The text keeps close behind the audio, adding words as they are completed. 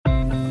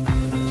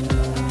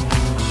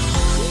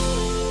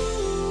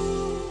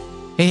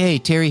Hey,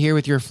 Terry here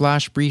with your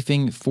flash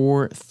briefing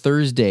for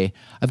Thursday.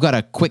 I've got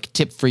a quick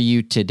tip for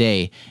you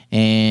today,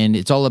 and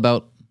it's all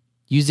about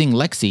using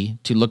Lexi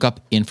to look up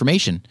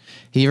information.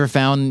 Have you ever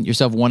found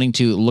yourself wanting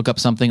to look up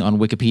something on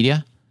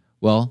Wikipedia?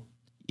 Well,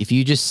 if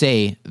you just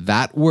say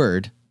that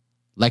word,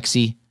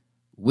 Lexi,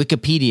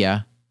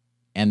 Wikipedia,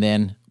 and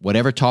then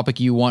whatever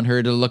topic you want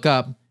her to look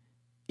up,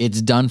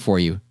 it's done for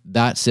you.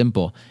 That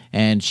simple.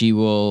 And she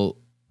will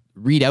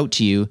read out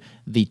to you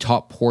the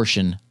top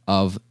portion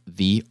of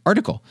the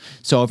article.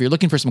 So if you're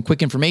looking for some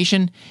quick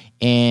information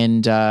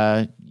and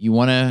you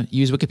want to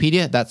use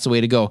Wikipedia, that's the way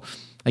to go.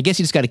 I guess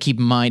you just got to keep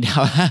in mind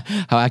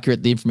how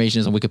accurate the information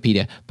is on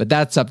Wikipedia, but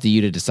that's up to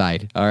you to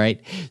decide. All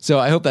right. So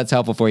I hope that's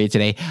helpful for you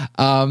today.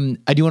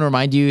 I do want to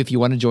remind you, if you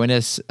want to join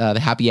us, the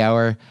happy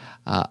hour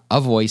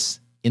of Voice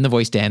in the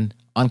Voice Den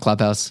on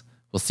Clubhouse,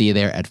 we'll see you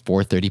there at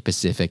 4:30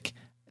 Pacific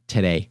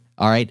today.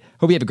 All right.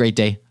 Hope you have a great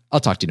day.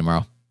 I'll talk to you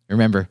tomorrow.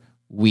 Remember,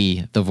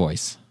 we the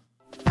voice.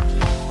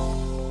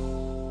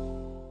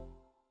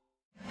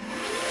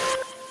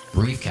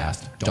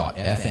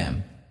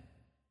 Briefcast.fm